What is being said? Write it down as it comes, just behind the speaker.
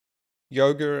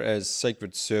Yoga as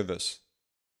sacred service.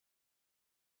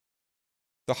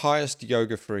 The highest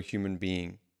yoga for a human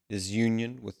being is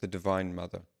union with the Divine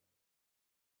Mother.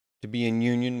 To be in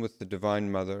union with the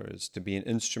Divine Mother is to be an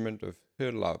instrument of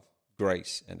her love,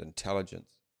 grace, and intelligence.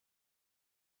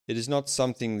 It is not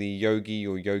something the yogi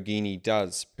or yogini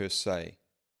does per se.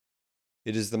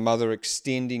 It is the Mother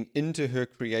extending into her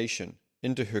creation,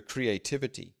 into her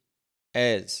creativity,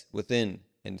 as within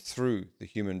and through the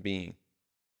human being.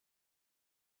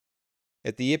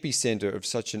 At the epicenter of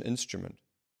such an instrument,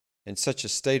 and such a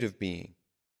state of being,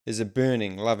 is a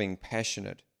burning, loving,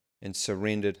 passionate, and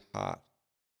surrendered heart.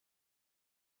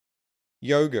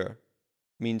 Yoga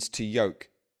means to yoke,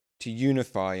 to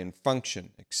unify in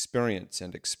function, experience,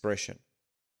 and expression.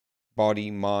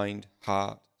 Body, mind,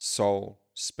 heart, soul,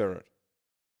 spirit.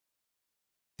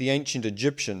 The ancient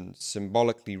Egyptians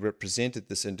symbolically represented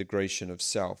this integration of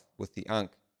self with the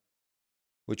Ankh,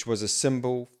 which was a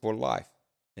symbol for life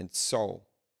and soul.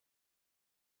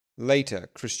 Later,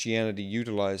 Christianity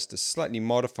utilized a slightly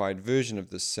modified version of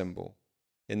this symbol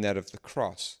in that of the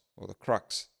cross, or the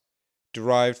crux,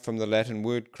 derived from the Latin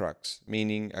word crux,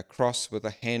 meaning a cross with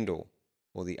a handle,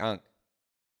 or the Ankh.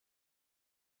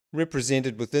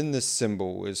 Represented within this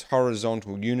symbol is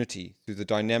horizontal unity through the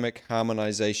dynamic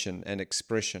harmonization and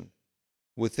expression,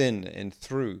 within and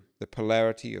through the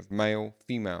polarity of male,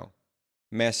 female,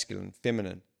 masculine,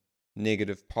 feminine,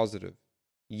 negative, positive,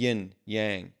 yin,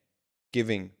 yang,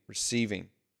 giving, receiving,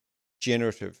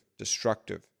 generative,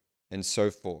 destructive, and so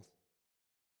forth.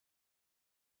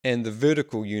 And the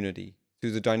vertical unity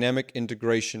through the dynamic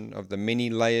integration of the many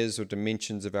layers or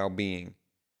dimensions of our being,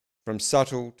 from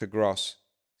subtle to gross,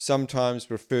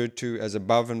 sometimes referred to as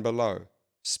above and below,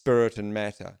 spirit and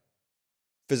matter,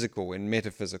 physical and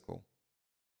metaphysical.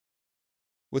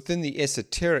 Within the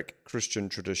esoteric Christian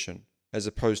tradition, as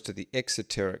opposed to the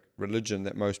exoteric religion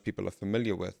that most people are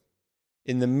familiar with,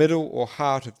 in the middle or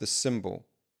heart of the symbol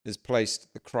is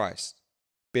placed the Christ,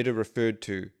 better referred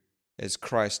to as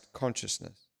Christ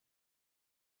consciousness.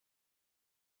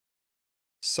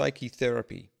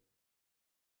 Psychotherapy.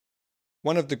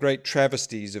 One of the great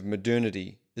travesties of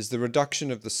modernity is the reduction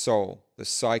of the soul, the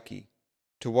psyche,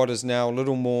 to what is now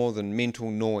little more than mental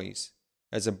noise,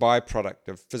 as a byproduct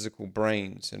of physical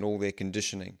brains and all their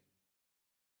conditioning.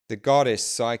 The goddess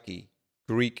Psyche,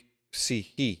 Greek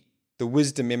Psyche, the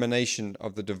wisdom emanation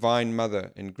of the Divine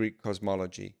Mother in Greek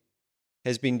cosmology,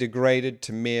 has been degraded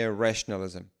to mere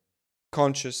rationalism,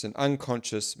 conscious and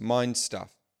unconscious mind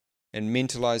stuff, and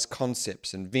mentalized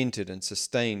concepts invented and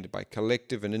sustained by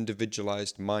collective and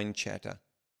individualized mind chatter.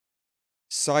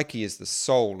 Psyche is the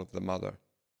soul of the Mother,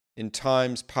 in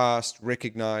times past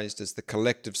recognized as the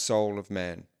collective soul of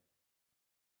man.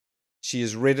 She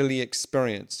is readily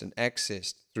experienced and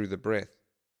accessed through the breath,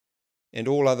 and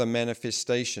all other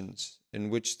manifestations in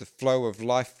which the flow of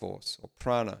life force, or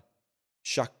prana,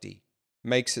 shakti,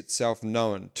 makes itself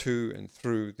known to and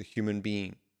through the human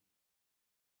being.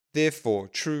 Therefore,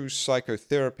 true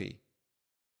psychotherapy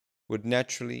would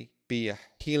naturally be a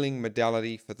healing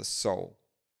modality for the soul,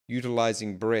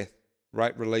 utilizing breath,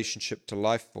 right relationship to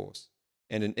life force,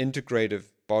 and an integrative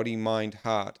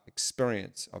body-mind-heart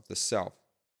experience of the self.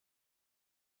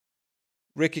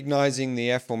 Recognizing the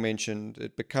aforementioned,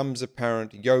 it becomes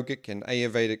apparent yogic and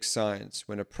Ayurvedic science,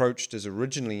 when approached as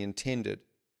originally intended,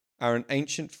 are an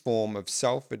ancient form of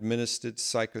self-administered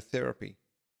psychotherapy,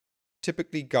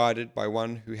 typically guided by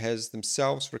one who has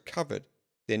themselves recovered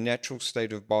their natural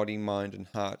state of body, mind, and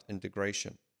heart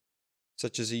integration,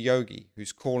 such as a yogi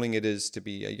whose calling it is to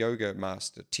be a yoga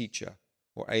master, teacher,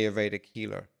 or Ayurvedic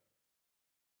healer.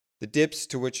 The depths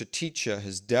to which a teacher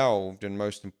has delved and,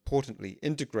 most importantly,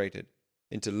 integrated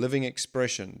into living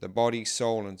expression the body,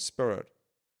 soul, and spirit,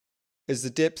 is the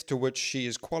depth to which she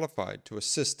is qualified to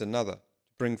assist another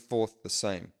to bring forth the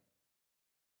same.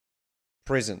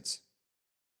 Presence.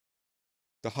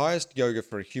 The highest yoga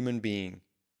for a human being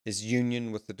is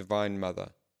union with the Divine Mother.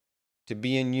 To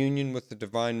be in union with the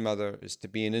Divine Mother is to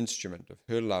be an instrument of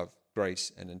her love, grace,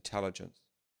 and intelligence.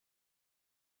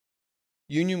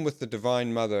 Union with the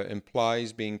Divine Mother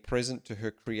implies being present to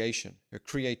her creation, her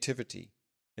creativity,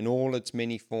 in all its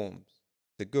many forms,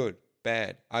 the good,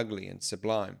 bad, ugly, and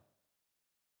sublime.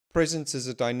 Presence is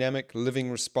a dynamic,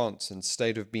 living response and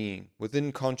state of being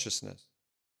within consciousness.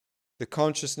 The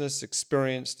consciousness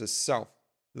experienced as self,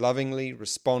 lovingly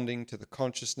responding to the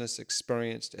consciousness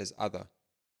experienced as other.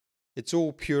 It's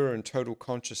all pure and total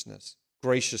consciousness,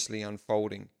 graciously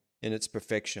unfolding in its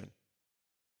perfection.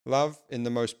 Love, in the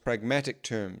most pragmatic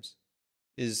terms,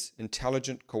 is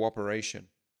intelligent cooperation.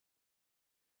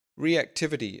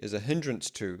 Reactivity is a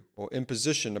hindrance to or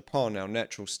imposition upon our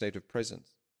natural state of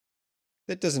presence.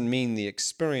 That doesn't mean the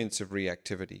experience of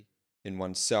reactivity in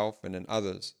oneself and in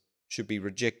others should be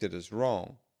rejected as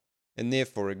wrong, and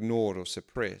therefore ignored or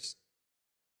suppressed.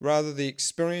 Rather, the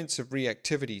experience of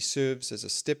reactivity serves as a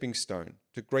stepping stone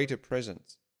to greater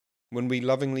presence when we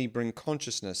lovingly bring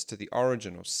consciousness to the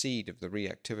origin or seed of the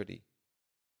reactivity.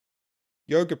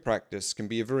 Yoga practice can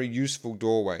be a very useful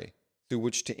doorway through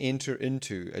which to enter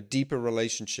into a deeper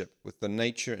relationship with the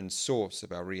nature and source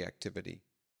of our reactivity.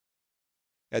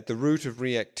 At the root of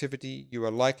reactivity, you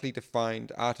are likely to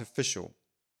find artificial,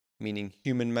 meaning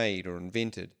human-made or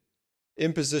invented,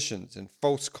 impositions and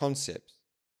false concepts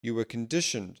you were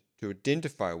conditioned to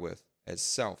identify with as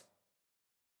self.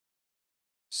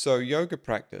 So yoga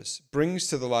practice brings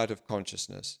to the light of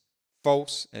consciousness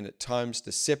false and at times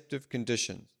deceptive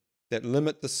conditions that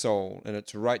limit the soul in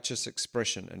its righteous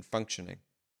expression and functioning.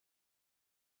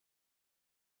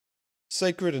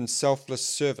 Sacred and selfless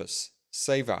service,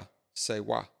 sewa.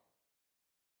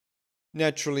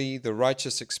 Naturally, the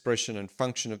righteous expression and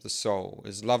function of the soul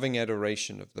is loving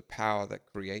adoration of the power that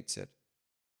creates it.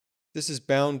 This is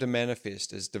bound to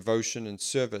manifest as devotion and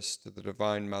service to the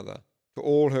Divine Mother, to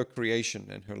all her creation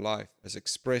and her life as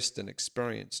expressed and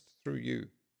experienced through you.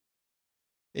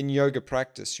 In yoga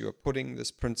practice, you are putting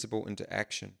this principle into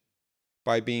action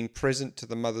by being present to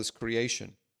the Mother's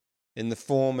creation in the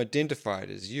form identified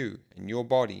as you and your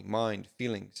body, mind,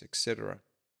 feelings, etc.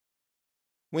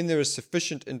 When there is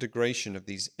sufficient integration of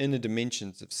these inner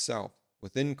dimensions of self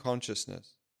within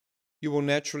consciousness, you will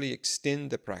naturally extend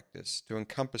the practice to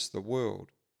encompass the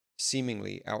world,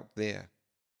 seemingly out there.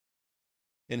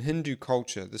 In Hindu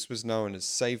culture, this was known as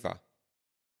seva,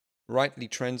 rightly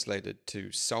translated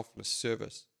to selfless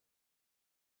service.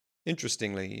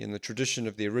 Interestingly, in the tradition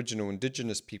of the original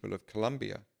indigenous people of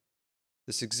Colombia,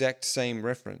 this exact same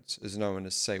reference is known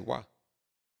as sewa.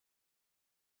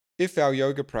 If our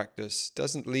yoga practice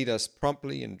doesn't lead us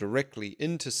promptly and directly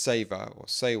into seva or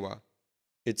sewa,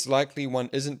 it's likely one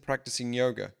isn't practicing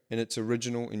yoga in its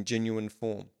original and genuine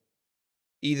form.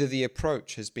 Either the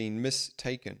approach has been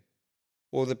mistaken,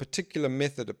 or the particular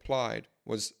method applied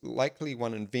was likely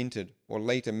one invented or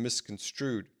later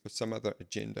misconstrued for some other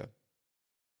agenda.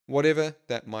 Whatever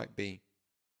that might be.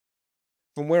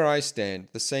 From where I stand,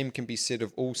 the same can be said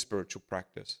of all spiritual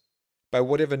practice, by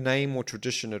whatever name or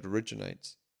tradition it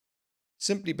originates.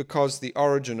 Simply because the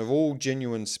origin of all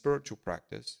genuine spiritual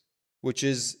practice, which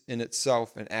is in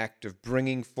itself an act of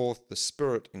bringing forth the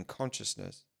spirit in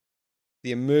consciousness,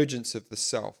 the emergence of the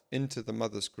self into the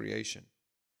Mother's creation,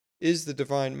 is the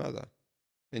Divine Mother,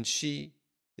 and she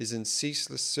is in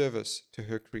ceaseless service to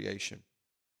her creation.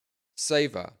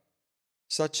 Seva,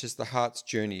 such is the heart's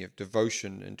journey of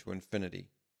devotion into infinity,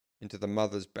 into the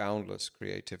Mother's boundless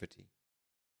creativity.